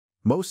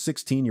Most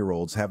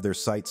 16-year-olds have their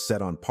sights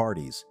set on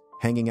parties,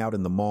 hanging out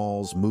in the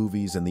malls,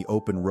 movies, and the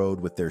open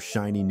road with their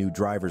shiny new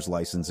driver's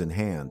license in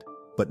hand,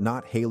 but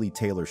not Hailey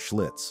Taylor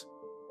Schlitz.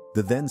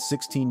 The then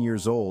 16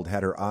 years old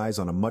had her eyes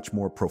on a much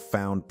more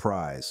profound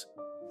prize,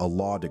 a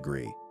law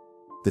degree.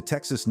 The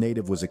Texas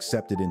native was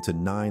accepted into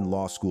 9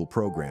 law school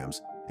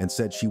programs and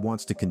said she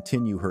wants to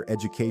continue her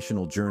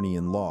educational journey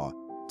in law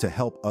to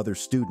help other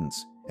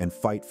students and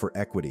fight for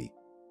equity.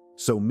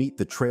 So meet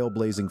the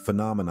trailblazing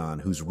phenomenon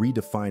who's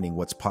redefining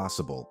what's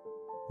possible.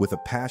 With a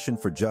passion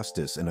for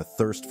justice and a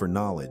thirst for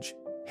knowledge,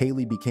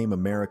 Hailey became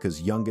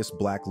America's youngest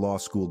Black law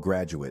school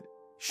graduate,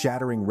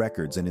 shattering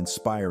records and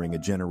inspiring a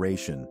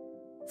generation.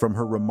 From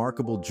her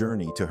remarkable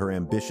journey to her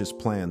ambitious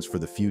plans for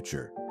the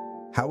future,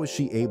 how is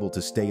she able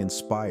to stay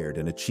inspired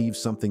and achieve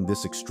something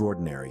this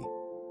extraordinary?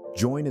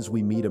 Join as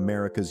we meet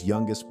America's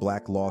youngest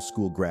Black law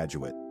school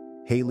graduate,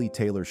 Hailey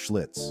Taylor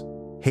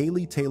Schlitz.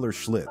 Hailey Taylor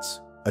Schlitz,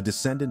 a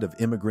descendant of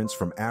immigrants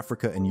from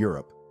Africa and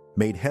Europe,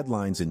 made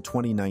headlines in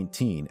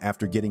 2019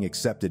 after getting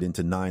accepted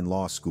into 9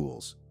 law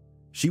schools.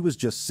 She was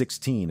just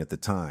 16 at the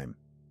time.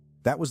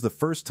 That was the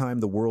first time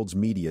the world's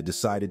media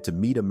decided to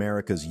meet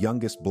America's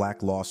youngest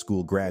Black law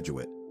school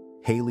graduate,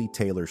 Hailey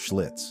Taylor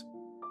Schlitz.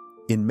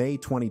 In May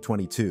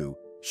 2022,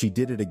 she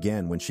did it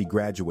again when she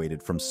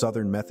graduated from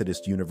Southern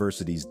Methodist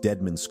University's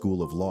Dedman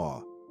School of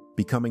Law,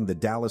 becoming the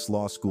Dallas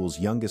Law School's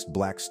youngest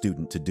Black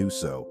student to do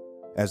so,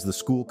 as the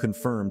school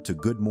confirmed to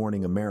Good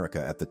Morning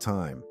America at the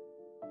time.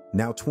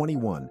 Now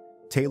 21,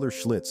 Taylor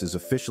Schlitz is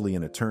officially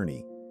an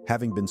attorney,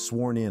 having been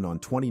sworn in on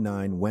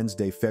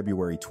Wednesday,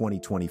 February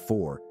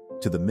 2024,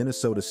 to the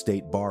Minnesota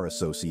State Bar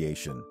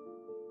Association.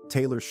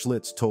 Taylor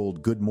Schlitz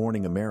told Good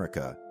Morning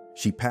America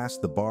she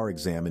passed the bar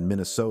exam in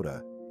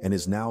Minnesota and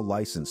is now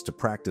licensed to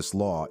practice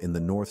law in the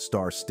North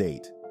Star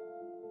State.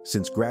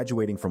 Since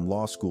graduating from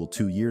law school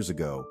 2 years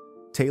ago,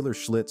 Taylor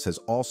Schlitz has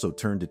also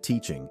turned to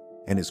teaching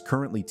and is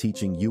currently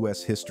teaching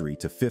U.S. history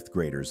to 5th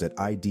graders at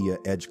IDEA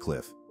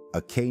Edgecliff,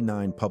 a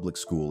K-9 public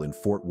school in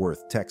Fort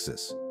Worth,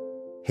 Texas.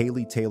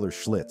 Hailey Taylor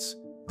Schlitz,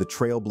 the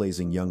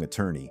trailblazing young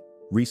attorney,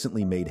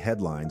 recently made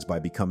headlines by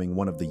becoming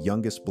one of the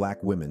youngest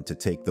Black women to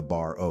take the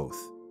bar oath.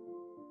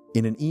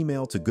 In an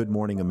email to Good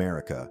Morning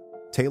America,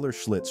 Taylor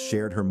Schlitz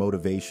shared her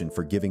motivation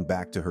for giving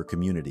back to her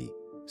community,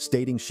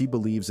 stating she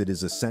believes it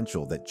is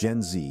essential that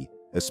Gen Z,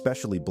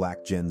 especially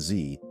Black Gen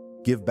Z,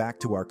 give back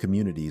to our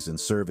communities and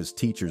serve as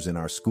teachers in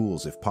our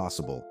schools if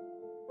possible.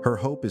 Her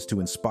hope is to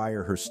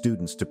inspire her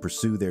students to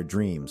pursue their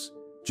dreams,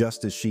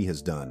 just as she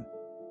has done.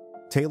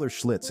 Taylor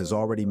Schlitz has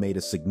already made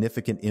a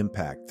significant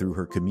impact through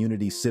her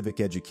community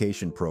civic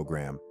education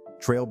program,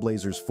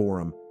 Trailblazers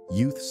Forum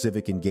Youth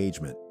Civic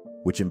Engagement,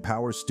 which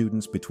empowers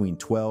students between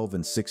 12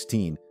 and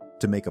 16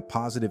 to make a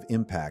positive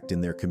impact in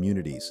their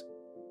communities.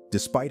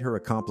 Despite her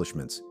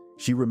accomplishments,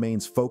 she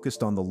remains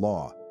focused on the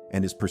law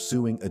and is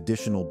pursuing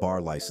additional bar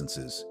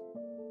licenses.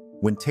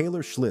 When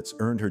Taylor Schlitz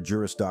earned her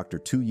Juris Doctor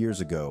 2 years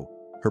ago,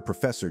 her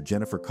professor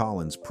Jennifer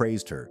Collins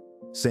praised her,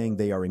 saying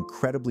they are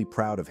incredibly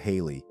proud of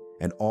Hailey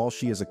and all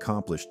she has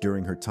accomplished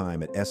during her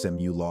time at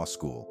SMU Law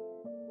School.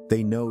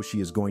 They know she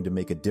is going to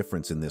make a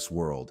difference in this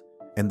world,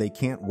 and they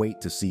can't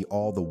wait to see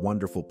all the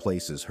wonderful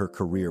places her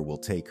career will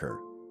take her.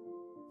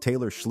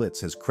 Taylor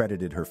Schlitz has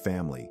credited her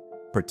family,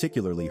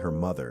 particularly her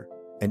mother,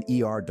 an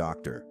ER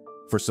doctor,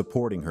 for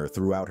supporting her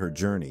throughout her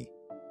journey.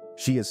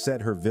 She has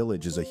said her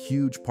village is a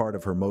huge part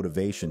of her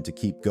motivation to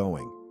keep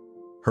going.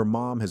 Her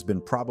mom has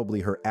been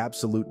probably her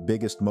absolute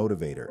biggest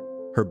motivator,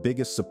 her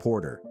biggest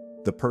supporter,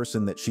 the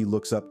person that she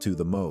looks up to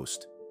the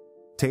most.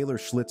 Taylor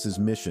Schlitz's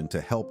mission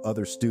to help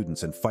other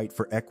students and fight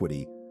for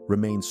equity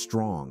remains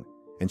strong,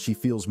 and she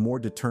feels more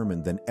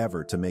determined than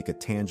ever to make a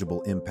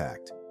tangible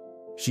impact.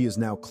 She is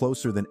now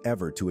closer than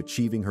ever to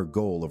achieving her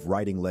goal of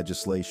writing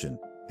legislation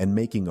and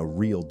making a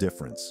real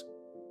difference.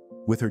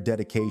 With her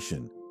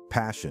dedication,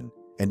 passion,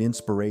 and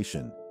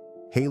inspiration,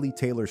 Hailey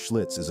Taylor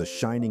Schlitz is a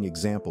shining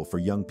example for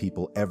young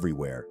people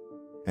everywhere,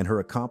 and her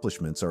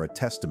accomplishments are a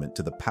testament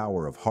to the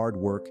power of hard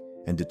work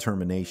and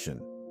determination.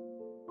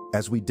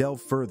 As we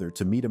delve further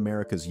to meet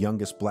America's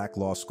youngest Black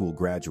law school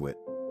graduate,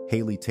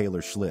 Hailey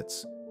Taylor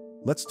Schlitz,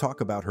 let's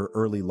talk about her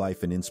early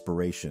life and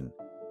inspiration,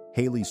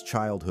 Hailey's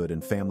childhood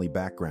and family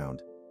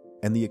background,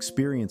 and the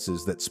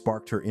experiences that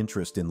sparked her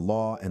interest in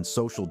law and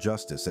social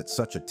justice at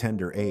such a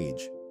tender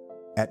age.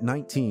 At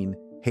 19,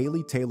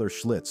 Hailey Taylor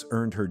Schlitz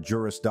earned her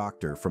Juris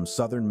Doctor from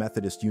Southern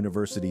Methodist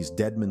University's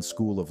Dedman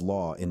School of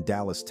Law in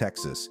Dallas,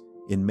 Texas,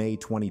 in May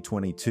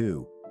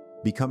 2022,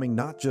 becoming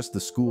not just the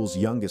school's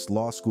youngest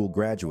law school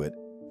graduate,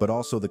 but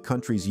also the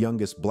country's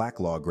youngest Black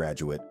law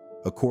graduate,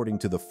 according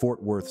to the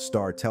Fort Worth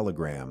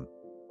Star-Telegram.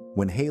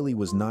 When Hailey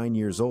was 9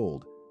 years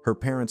old, her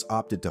parents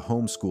opted to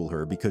homeschool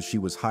her because she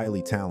was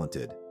highly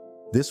talented.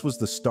 This was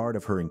the start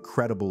of her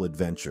incredible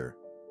adventure.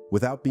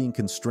 Without being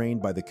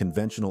constrained by the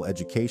conventional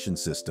education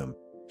system,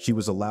 she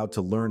was allowed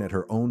to learn at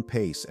her own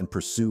pace and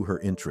pursue her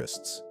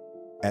interests.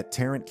 At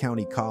Tarrant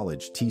County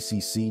College,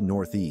 TCC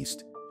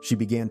Northeast, she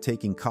began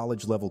taking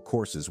college-level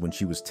courses when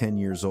she was 10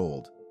 years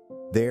old.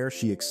 There,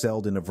 she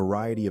excelled in a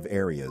variety of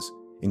areas,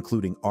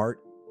 including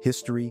art,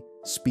 history,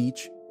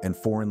 speech, and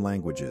foreign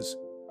languages.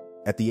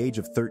 At the age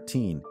of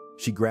 13,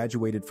 she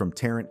graduated from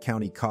Tarrant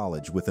County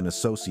College with an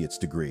associate's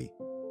degree.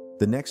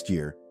 The next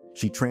year,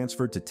 she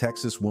transferred to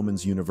Texas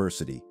Woman's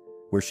University,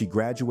 where she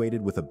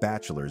graduated with a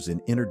bachelor's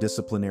in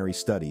interdisciplinary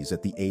studies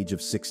at the age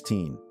of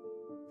 16.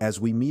 As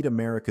we meet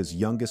America's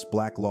youngest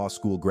black law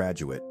school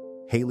graduate,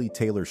 Haley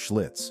Taylor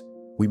Schlitz,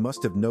 we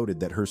must have noted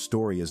that her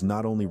story is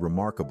not only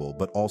remarkable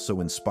but also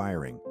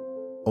inspiring.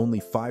 Only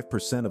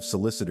 5% of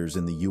solicitors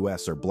in the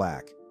U.S. are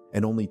black,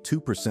 and only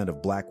 2%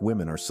 of black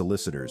women are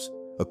solicitors,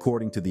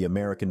 according to the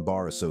American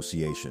Bar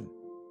Association.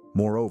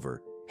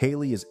 Moreover,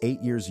 Haley is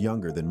 8 years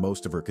younger than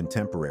most of her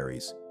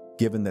contemporaries,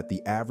 given that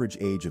the average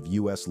age of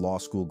U.S. law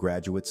school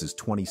graduates is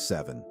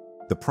 27.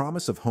 The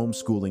promise of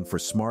homeschooling for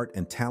smart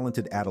and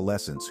talented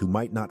adolescents who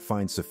might not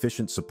find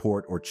sufficient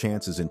support or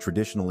chances in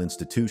traditional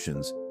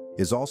institutions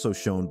is also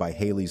shown by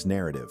Haley's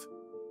narrative.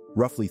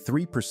 Roughly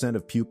 3%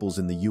 of pupils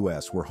in the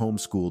U.S. were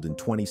homeschooled in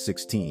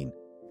 2016,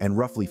 and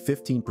roughly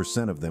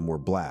 15% of them were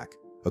black,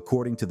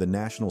 according to the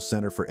National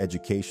Center for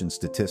Education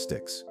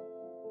Statistics.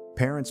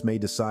 Parents may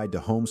decide to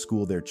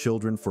homeschool their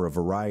children for a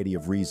variety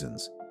of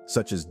reasons,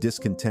 such as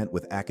discontent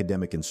with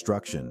academic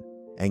instruction,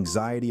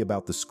 anxiety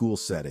about the school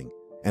setting,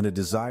 and a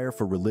desire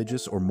for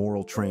religious or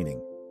moral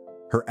training.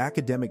 Her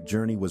academic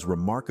journey was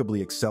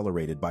remarkably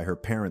accelerated by her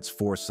parents'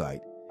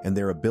 foresight and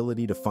their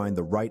ability to find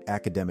the right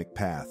academic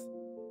path,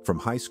 from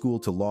high school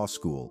to law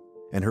school,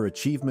 and her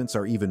achievements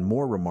are even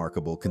more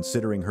remarkable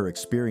considering her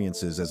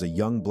experiences as a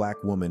young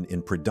black woman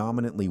in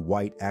predominantly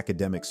white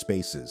academic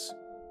spaces.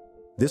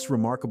 This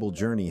remarkable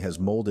journey has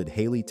molded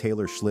Haley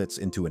Taylor Schlitz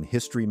into an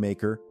history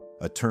maker,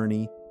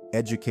 attorney,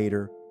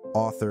 educator,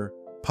 author,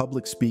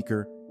 public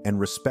speaker, and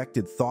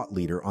respected thought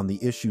leader on the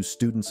issues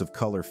students of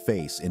color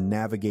face in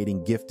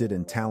navigating gifted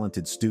and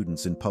talented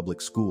students in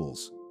public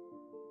schools.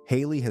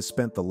 Haley has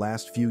spent the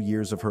last few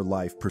years of her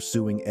life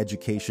pursuing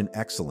education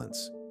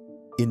excellence.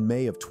 In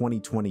May of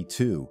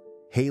 2022,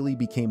 Haley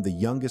became the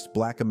youngest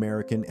Black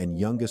American and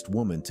youngest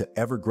woman to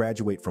ever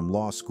graduate from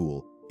law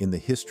school in the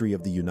history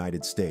of the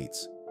United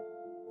States.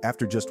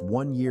 After just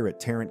 1 year at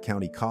Tarrant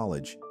County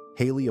College,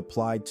 Haley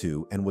applied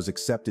to and was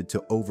accepted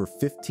to over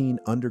 15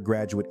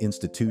 undergraduate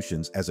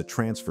institutions as a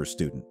transfer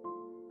student.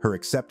 Her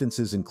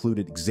acceptances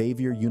included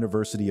Xavier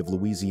University of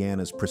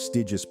Louisiana's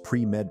prestigious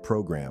pre-med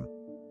program,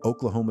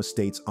 Oklahoma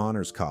State's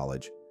Honors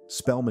College,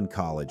 Spelman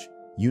College,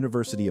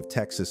 University of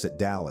Texas at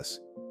Dallas,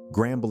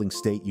 Grambling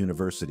State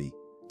University,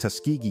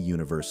 Tuskegee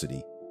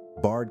University,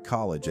 Bard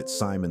College at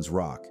Simon's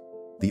Rock,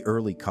 the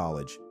Early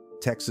College,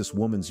 Texas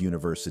Woman's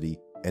University,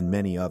 and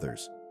many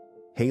others.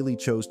 Haley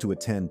chose to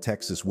attend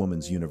Texas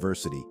Woman's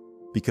University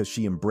because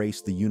she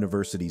embraced the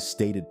university's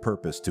stated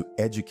purpose to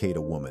educate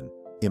a woman,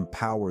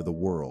 empower the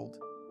world.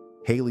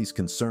 Haley's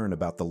concern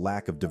about the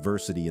lack of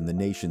diversity in the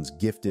nation's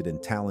gifted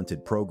and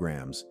talented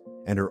programs,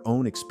 and her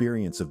own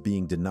experience of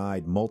being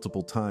denied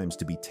multiple times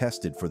to be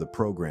tested for the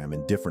program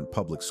in different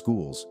public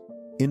schools,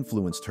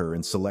 influenced her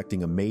in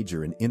selecting a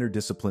major in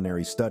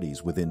interdisciplinary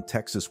studies within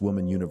Texas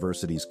Woman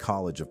University's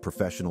College of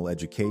Professional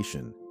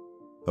Education.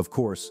 Of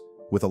course,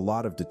 with a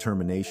lot of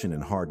determination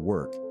and hard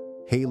work,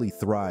 Haley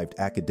thrived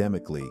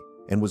academically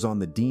and was on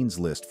the dean's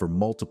list for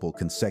multiple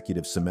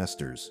consecutive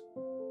semesters.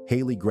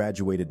 Haley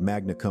graduated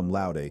magna cum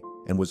laude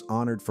and was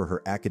honored for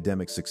her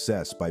academic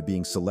success by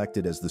being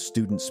selected as the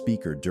student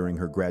speaker during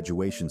her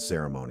graduation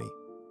ceremony.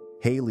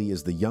 Haley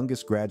is the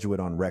youngest graduate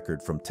on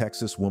record from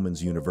Texas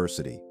Woman's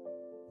University.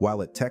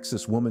 While at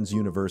Texas Woman's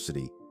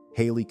University,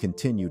 Haley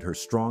continued her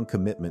strong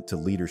commitment to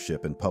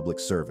leadership and public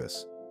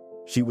service.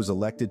 She was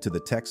elected to the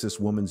Texas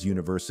Woman's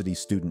University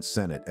Student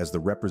Senate as the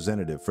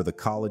representative for the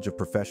College of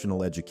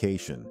Professional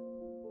Education.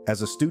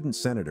 As a student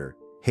senator,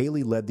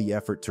 Haley led the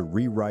effort to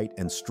rewrite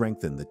and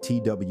strengthen the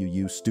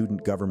TWU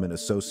Student Government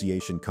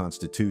Association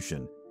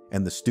Constitution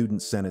and the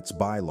Student Senate's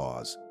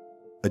bylaws.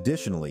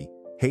 Additionally,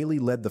 Haley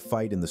led the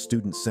fight in the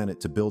Student Senate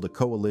to build a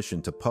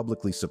coalition to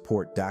publicly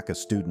support DACA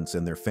students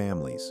and their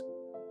families.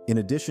 In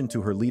addition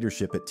to her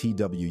leadership at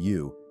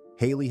TWU,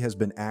 Haley has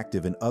been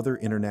active in other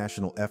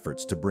international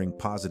efforts to bring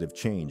positive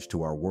change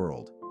to our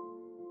world.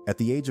 At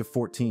the age of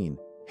 14,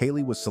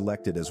 Haley was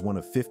selected as one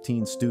of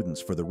 15 students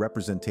for the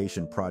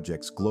Representation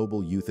Project's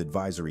Global Youth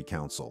Advisory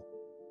Council.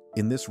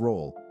 In this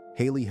role,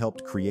 Haley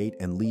helped create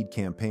and lead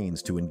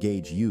campaigns to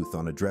engage youth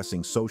on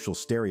addressing social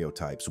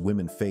stereotypes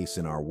women face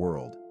in our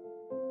world.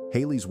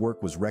 Haley's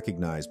work was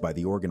recognized by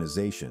the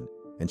organization,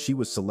 and she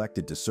was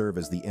selected to serve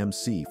as the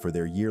MC for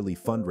their yearly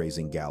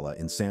fundraising gala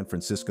in San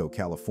Francisco,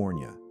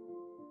 California.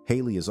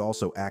 Haley is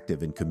also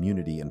active in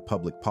community and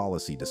public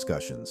policy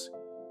discussions.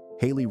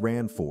 Haley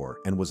ran for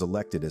and was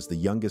elected as the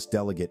youngest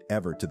delegate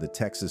ever to the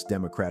Texas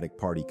Democratic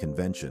Party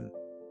convention.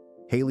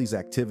 Haley's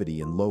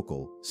activity in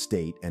local,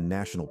 state, and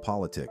national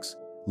politics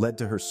led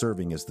to her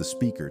serving as the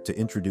speaker to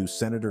introduce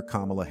Senator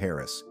Kamala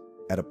Harris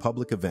at a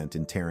public event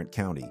in Tarrant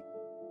County.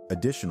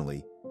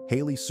 Additionally,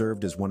 Haley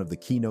served as one of the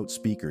keynote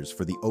speakers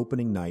for the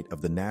opening night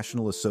of the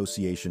National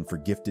Association for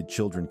Gifted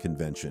Children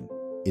Convention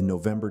in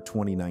November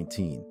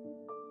 2019.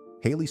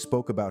 Haley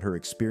spoke about her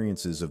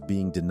experiences of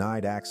being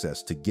denied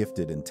access to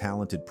gifted and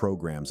talented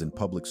programs in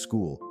public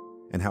school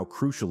and how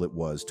crucial it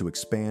was to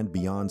expand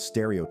beyond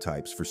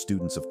stereotypes for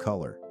students of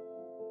color.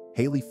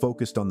 Haley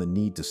focused on the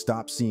need to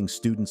stop seeing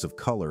students of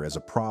color as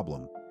a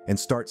problem and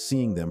start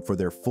seeing them for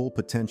their full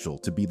potential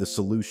to be the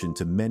solution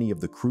to many of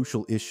the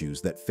crucial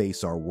issues that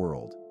face our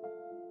world.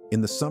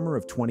 In the summer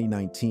of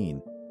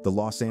 2019, the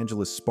Los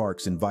Angeles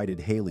Sparks invited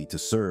Haley to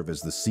serve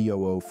as the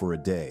COO for a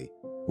day,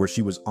 where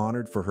she was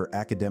honored for her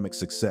academic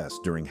success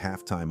during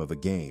halftime of a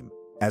game.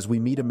 As we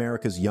meet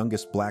America's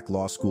youngest Black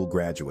law school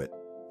graduate,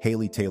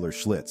 Haley Taylor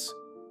Schlitz,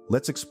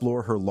 let's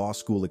explore her law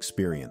school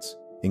experience,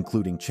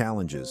 including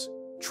challenges,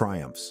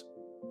 triumphs.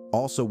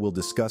 Also, we'll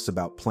discuss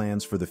about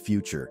plans for the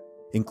future,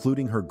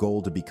 including her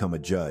goal to become a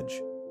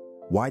judge.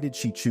 Why did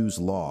she choose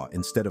law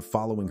instead of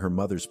following her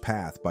mother's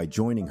path by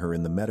joining her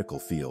in the medical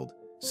field,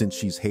 since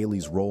she's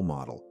Haley's role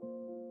model?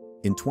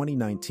 In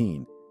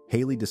 2019,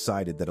 Haley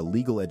decided that a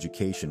legal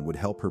education would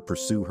help her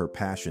pursue her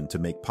passion to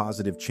make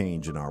positive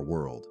change in our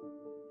world.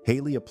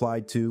 Haley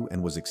applied to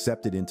and was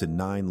accepted into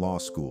 9 law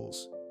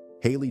schools.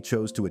 Haley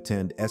chose to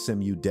attend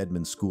SMU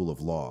Dedman School of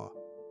Law.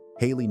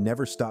 Haley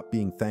never stopped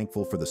being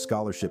thankful for the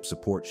scholarship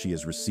support she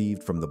has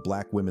received from the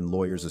Black Women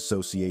Lawyers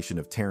Association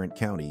of Tarrant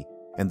County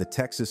and the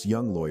Texas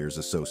Young Lawyers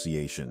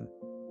Association.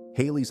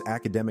 Haley's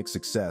academic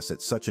success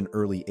at such an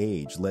early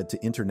age led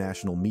to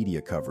international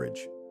media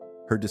coverage.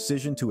 Her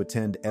decision to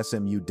attend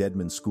SMU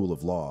Dedman School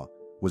of Law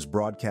was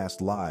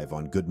broadcast live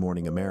on Good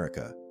Morning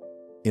America.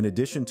 In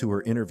addition to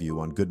her interview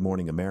on Good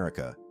Morning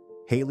America,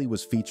 Haley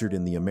was featured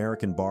in the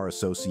American Bar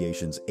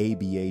Association's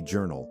ABA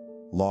Journal,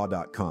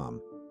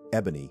 Law.com,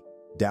 Ebony,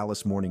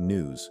 Dallas Morning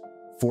News,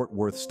 Fort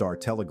Worth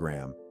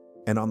Star-Telegram,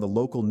 and on the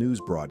local news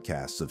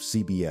broadcasts of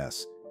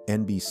CBS,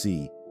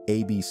 NBC,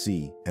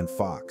 ABC, and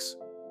Fox.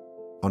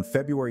 On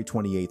February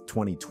 28,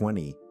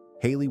 2020,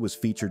 Haley was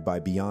featured by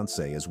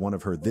Beyoncé as one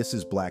of her This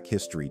Is Black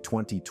History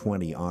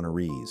 2020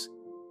 honorees.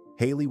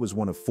 Haley was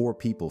one of 4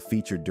 people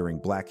featured during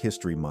Black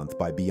History Month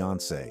by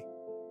Beyoncé.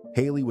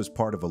 Haley was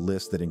part of a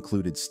list that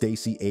included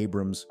Stacey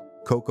Abrams,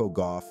 Coco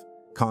Gauff,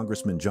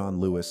 Congressman John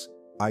Lewis,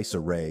 Issa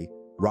Rae,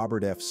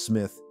 Robert F.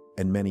 Smith,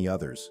 and many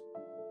others.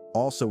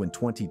 Also in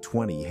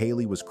 2020,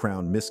 Haley was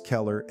crowned Miss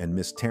Keller and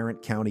Miss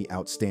Tarrant County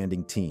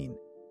Outstanding Teen.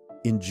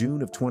 In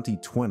June of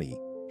 2020,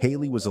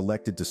 Haley was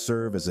elected to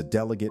serve as a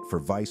delegate for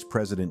Vice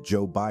President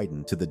Joe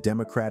Biden to the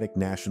Democratic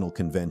National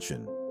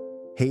Convention.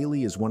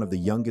 Haley is one of the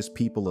youngest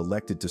people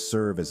elected to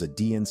serve as a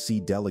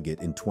DNC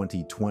delegate in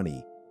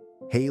 2020.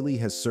 Haley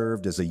has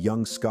served as a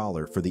Young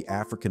Scholar for the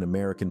African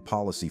American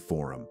Policy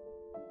Forum.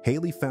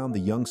 Haley found the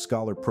Young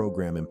Scholar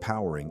program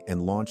empowering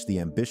and launched the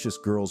ambitious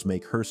Girls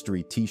Make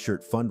Herstory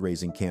t-shirt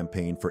fundraising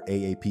campaign for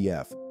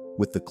AAPF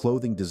with the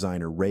clothing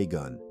designer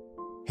Raygun.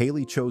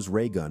 Haley chose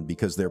Raygun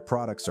because their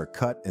products are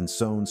cut and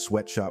sewn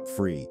sweatshop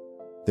free.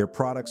 Their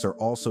products are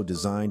also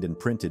designed and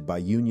printed by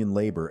union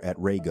labor at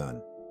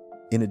Raygun.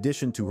 In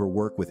addition to her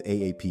work with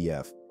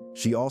AAPF,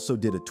 she also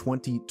did a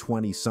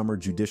 2020 summer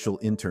judicial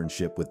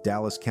internship with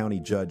Dallas County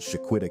Judge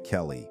Shaquita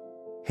Kelly.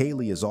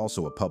 Haley is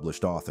also a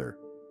published author.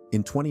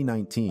 In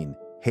 2019,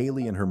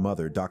 Haley and her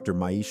mother, Dr.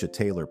 Maisha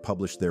Taylor,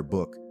 published their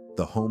book,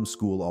 The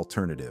Homeschool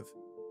Alternative.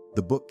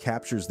 The book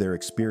captures their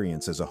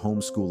experience as a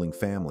homeschooling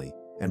family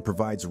and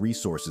provides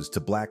resources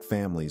to Black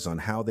families on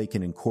how they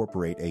can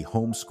incorporate a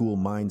homeschool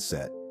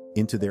mindset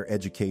into their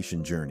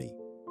education journey.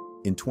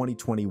 In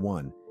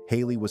 2021,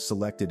 Haley was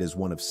selected as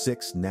one of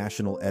 6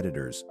 national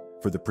editors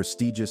for the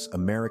prestigious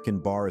American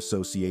Bar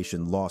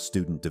Association Law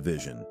Student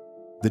Division.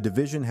 The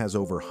division has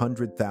over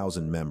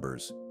 100,000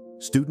 members.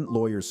 Student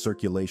lawyers'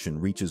 circulation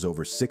reaches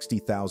over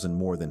 60,000,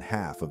 more than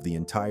half of the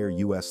entire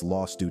U.S.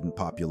 law student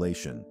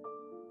population.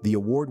 The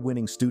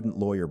award-winning student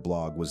lawyer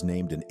blog was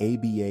named an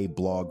ABA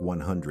Blog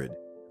 100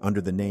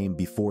 under the name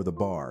Before the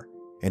Bar,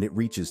 and it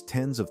reaches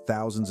tens of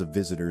thousands of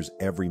visitors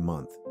every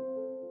month.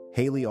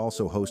 Haley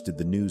also hosted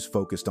the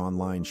news-focused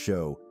online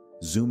show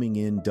Zooming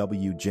In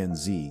W Gen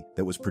Z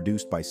that was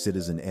produced by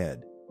Citizen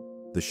Ed.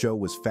 The show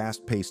was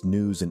fast-paced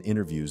news and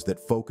interviews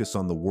that focus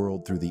on the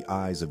world through the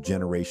eyes of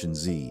Generation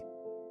Z.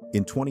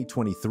 In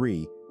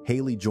 2023,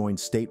 Haley joined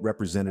State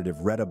Representative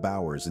Retta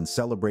Bowers in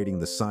celebrating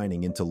the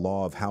signing into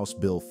law of House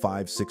Bill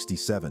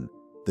 567,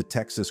 the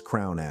Texas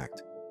Crown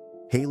Act.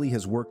 Haley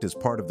has worked as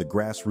part of the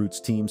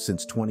grassroots team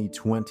since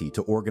 2020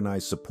 to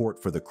organize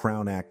support for the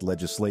Crown Act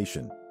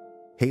legislation.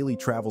 Haley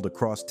traveled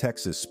across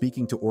Texas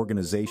speaking to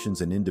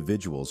organizations and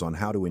individuals on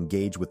how to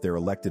engage with their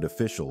elected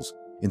officials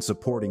in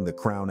supporting the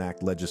Crown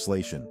Act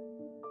legislation.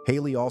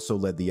 Haley also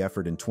led the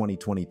effort in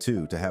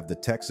 2022 to have the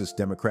Texas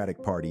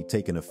Democratic Party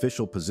take an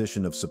official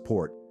position of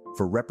support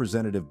for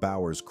Representative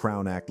Bowers'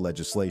 Crown Act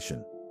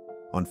legislation.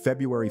 On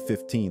February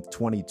 15,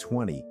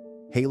 2020,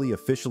 Haley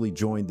officially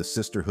joined the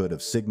Sisterhood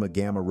of Sigma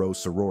Gamma Rho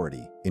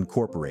Sorority,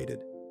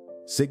 Incorporated.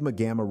 Sigma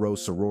Gamma Rho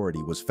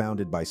Sorority was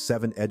founded by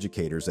 7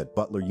 educators at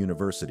Butler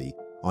University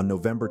on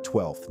November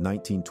 12,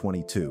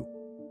 1922.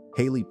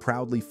 Haley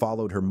proudly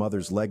followed her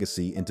mother's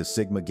legacy into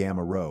Sigma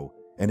Gamma Rho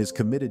and is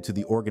committed to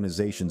the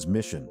organization's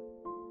mission.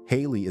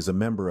 Haley is a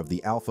member of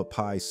the Alpha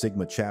Pi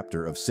Sigma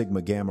chapter of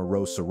Sigma Gamma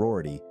Rho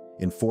Sorority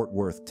in Fort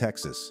Worth,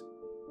 Texas.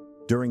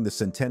 During the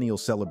centennial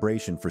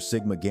celebration for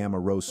Sigma Gamma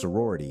Rho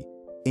Sorority,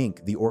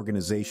 Inc., the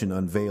organization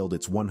unveiled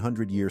its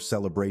 100-year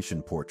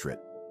celebration portrait.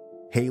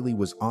 Haley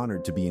was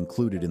honored to be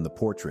included in the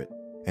portrait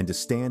and to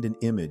stand in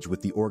image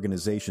with the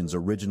organization's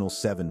original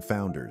 7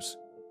 founders.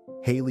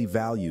 Haley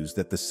values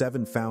that the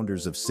 7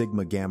 founders of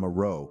Sigma Gamma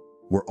Rho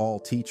were all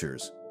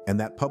teachers, and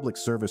that public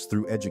service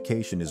through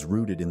education is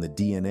rooted in the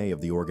DNA of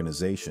the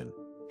organization.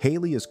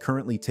 Haley is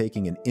currently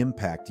taking an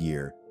impact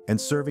year and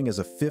serving as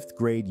a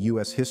 5th-grade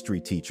U.S. history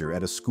teacher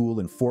at a school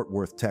in Fort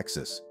Worth,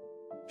 Texas.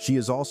 She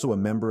is also a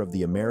member of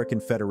the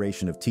American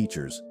Federation of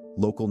Teachers,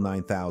 Local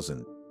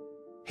 9000.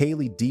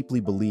 Haley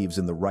deeply believes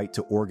in the right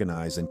to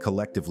organize and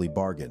collectively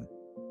bargain.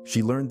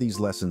 She learned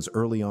these lessons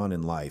early on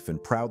in life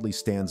and proudly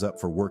stands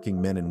up for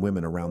working men and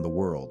women around the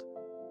world.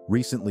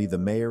 Recently, the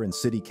mayor and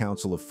city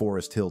council of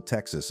Forest Hill,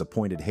 Texas,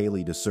 appointed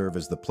Haley to serve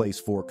as the Place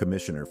 4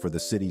 commissioner for the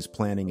city's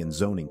Planning and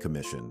Zoning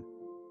Commission.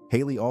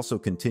 Haley also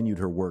continued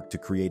her work to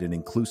create an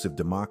inclusive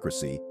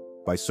democracy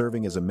by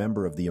serving as a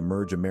member of the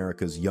Emerge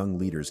America's Young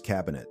Leaders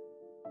Cabinet.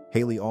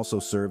 Haley also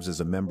serves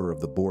as a member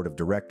of the board of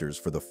directors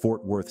for the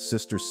Fort Worth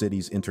Sister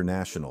Cities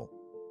International.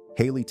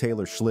 Haley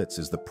Taylor Schlitz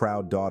is the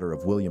proud daughter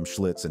of William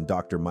Schlitz and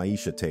Dr.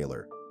 Maisha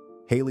Taylor.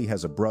 Haley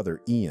has a brother,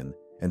 Ian,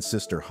 and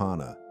sister,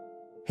 Hannah.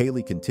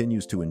 Haley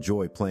continues to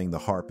enjoy playing the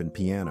harp and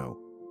piano.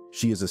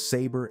 She is a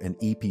saber and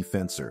EP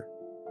fencer.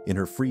 In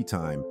her free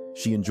time,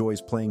 she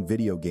enjoys playing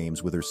video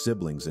games with her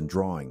siblings and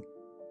drawing.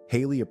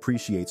 Haley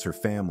appreciates her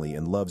family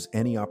and loves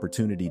any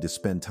opportunity to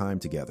spend time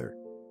together.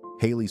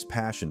 Haley's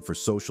passion for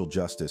social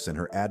justice and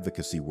her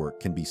advocacy work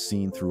can be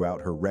seen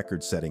throughout her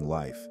record-setting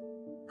life.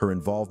 Her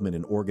involvement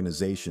in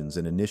organizations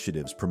and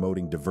initiatives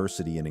promoting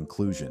diversity and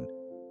inclusion.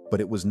 But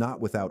it was not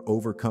without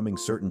overcoming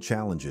certain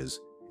challenges,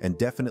 and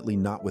definitely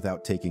not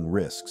without taking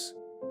risks.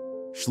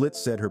 Schlitz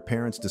said her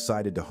parents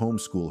decided to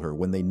homeschool her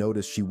when they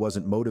noticed she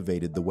wasn't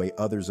motivated the way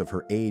others of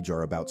her age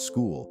are about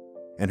school,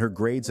 and her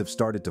grades have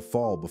started to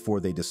fall before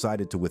they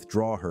decided to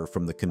withdraw her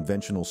from the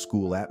conventional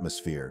school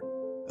atmosphere,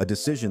 a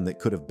decision that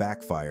could have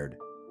backfired.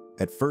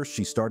 At first,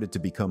 she started to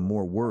become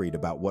more worried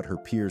about what her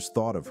peers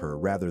thought of her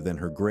rather than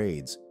her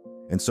grades,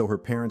 and so her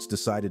parents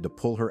decided to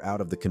pull her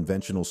out of the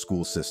conventional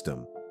school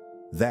system.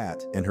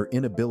 That, and her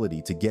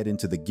inability to get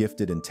into the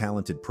gifted and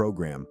talented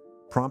program,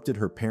 prompted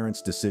her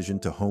parents' decision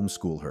to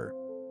homeschool her.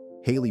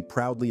 Haley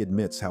proudly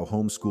admits how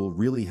homeschool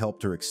really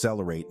helped her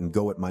accelerate and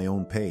go at my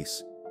own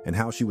pace, and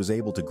how she was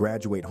able to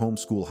graduate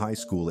homeschool high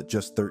school at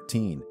just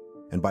 13,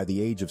 and by the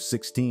age of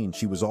 16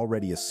 she was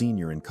already a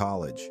senior in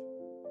college.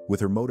 With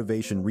her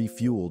motivation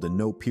refueled and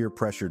no peer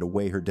pressure to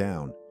weigh her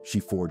down, she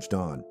forged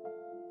on.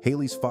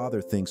 Haley's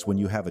father thinks when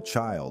you have a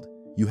child,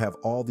 you have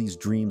all these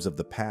dreams of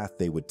the path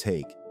they would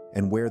take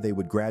and where they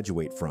would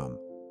graduate from.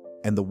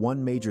 And the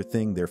one major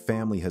thing their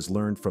family has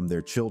learned from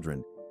their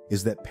children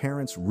is that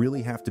parents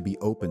really have to be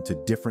open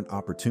to different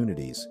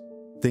opportunities,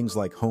 things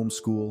like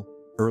homeschool,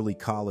 early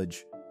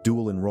college,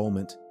 dual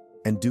enrollment,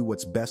 and do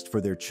what's best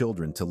for their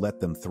children to let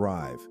them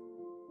thrive.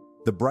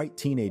 The bright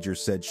teenager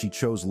said she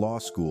chose law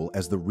school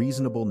as the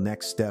reasonable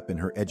next step in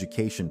her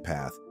education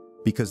path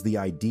because the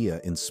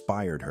idea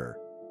inspired her.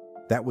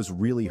 That was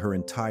really her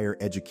entire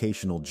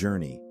educational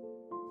journey.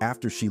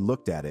 After she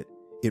looked at it,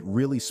 it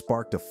really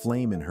sparked a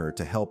flame in her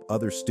to help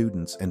other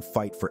students and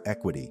fight for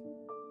equity.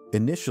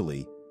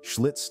 Initially,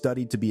 Schlitz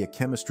studied to be a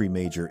chemistry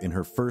major in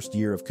her first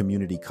year of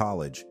community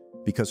college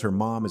because her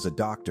mom is a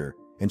doctor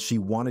and she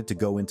wanted to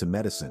go into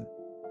medicine.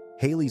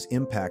 Haley's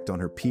impact on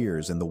her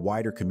peers and the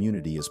wider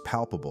community is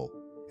palpable,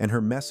 and her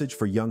message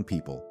for young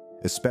people,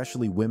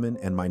 especially women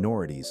and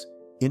minorities,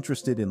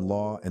 interested in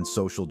law and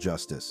social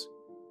justice.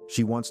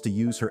 She wants to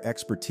use her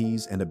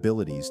expertise and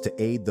abilities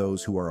to aid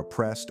those who are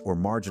oppressed or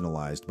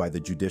marginalized by the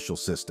judicial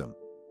system.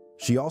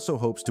 She also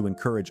hopes to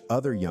encourage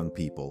other young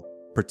people,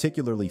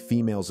 particularly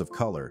females of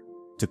color,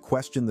 to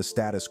question the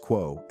status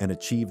quo and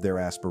achieve their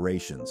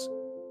aspirations.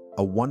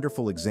 A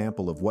wonderful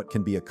example of what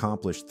can be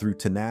accomplished through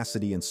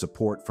tenacity and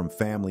support from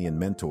family and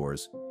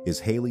mentors is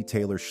Haley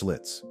Taylor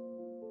Schlitz.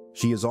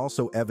 She is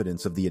also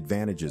evidence of the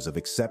advantages of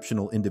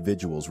exceptional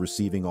individuals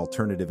receiving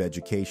alternative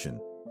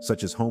education,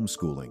 such as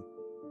homeschooling.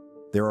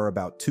 There are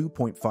about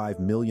 2.5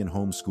 million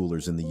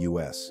homeschoolers in the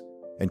U.S.,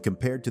 and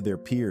compared to their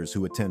peers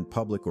who attend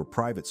public or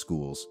private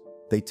schools,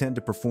 they tend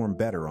to perform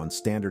better on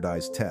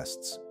standardized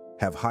tests,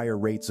 have higher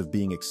rates of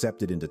being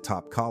accepted into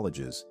top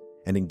colleges,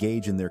 and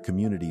engage in their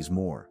communities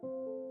more.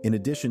 In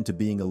addition to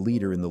being a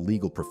leader in the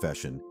legal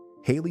profession,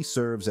 Haley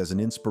serves as an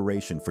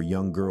inspiration for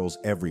young girls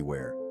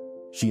everywhere.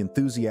 She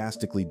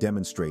enthusiastically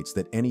demonstrates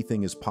that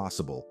anything is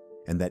possible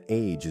and that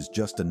age is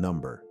just a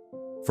number.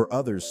 For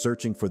others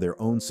searching for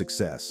their own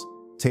success,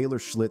 Taylor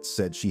Schlitz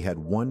said she had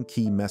one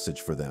key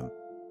message for them.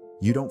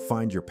 "You don't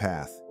find your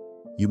path,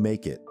 you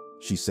make it,"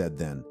 she said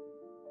then.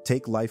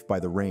 Take life by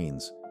the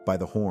reins, by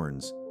the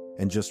horns,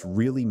 and just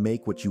really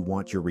make what you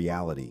want your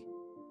reality.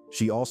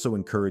 She also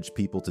encouraged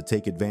people to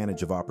take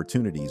advantage of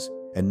opportunities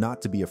and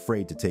not to be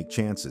afraid to take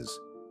chances.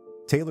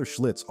 Taylor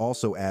Schlitz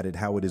also added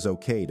how it is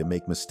okay to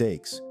make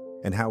mistakes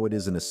and how it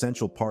is an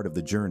essential part of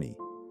the journey.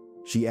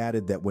 She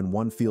added that when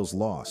one feels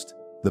lost,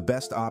 The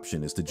best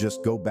option is to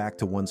just go back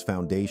to one's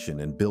foundation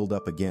and build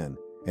up again,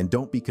 and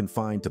don't be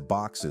confined to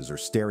boxes or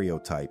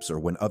stereotypes or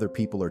when other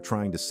people are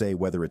trying to say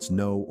whether it's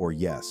no or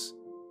yes.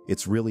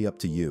 It's really up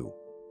to you.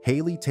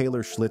 Haley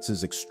Taylor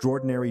Schlitz's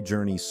extraordinary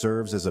journey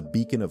serves as a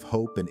beacon of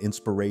hope and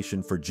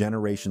inspiration for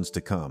generations to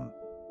come.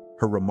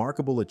 Her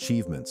remarkable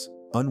achievements,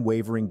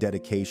 unwavering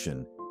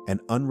dedication, and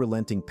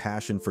unrelenting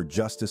passion for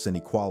justice and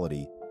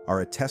equality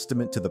are a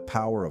testament to the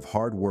power of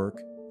hard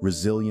work,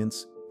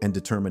 resilience, and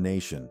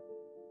determination.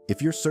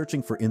 If you're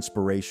searching for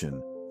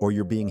inspiration, or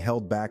you're being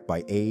held back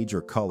by age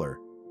or color,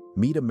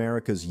 meet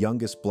America's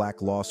youngest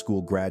Black law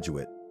school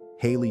graduate,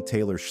 Haley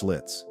Taylor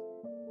Schlitz.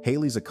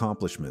 Haley's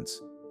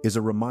accomplishments is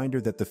a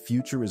reminder that the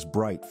future is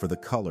bright for the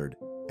colored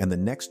and the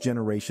next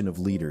generation of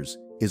leaders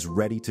is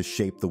ready to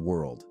shape the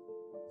world.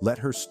 Let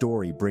her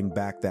story bring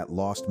back that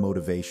lost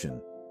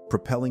motivation,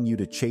 propelling you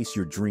to chase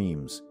your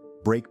dreams,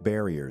 break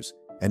barriers,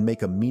 and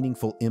make a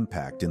meaningful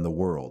impact in the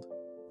world.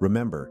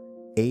 Remember,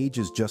 age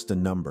is just a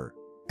number,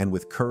 and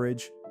with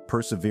courage,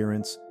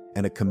 perseverance,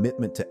 and a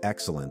commitment to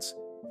excellence,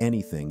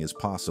 anything is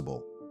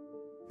possible.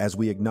 As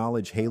we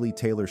acknowledge Haley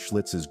Taylor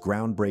Schlitz's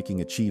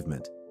groundbreaking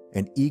achievement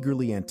and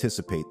eagerly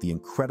anticipate the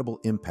incredible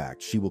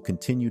impact she will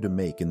continue to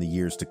make in the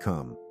years to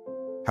come.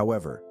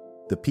 However,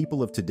 the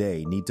people of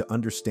today need to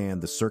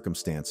understand the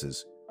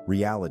circumstances,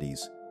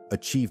 realities,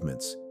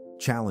 achievements,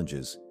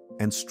 challenges,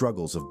 and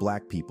struggles of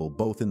Black people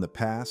both in the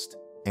past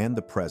and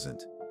the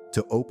present,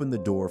 to open the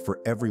door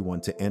for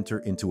everyone to enter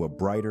into a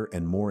brighter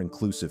and more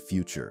inclusive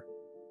future.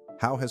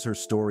 How has her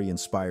story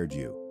inspired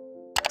you?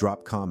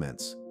 Drop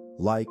comments,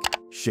 like,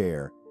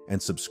 share,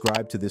 and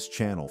subscribe to this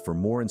channel for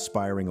more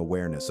inspiring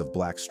awareness of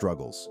Black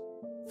struggles.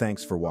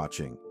 Thanks for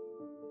watching.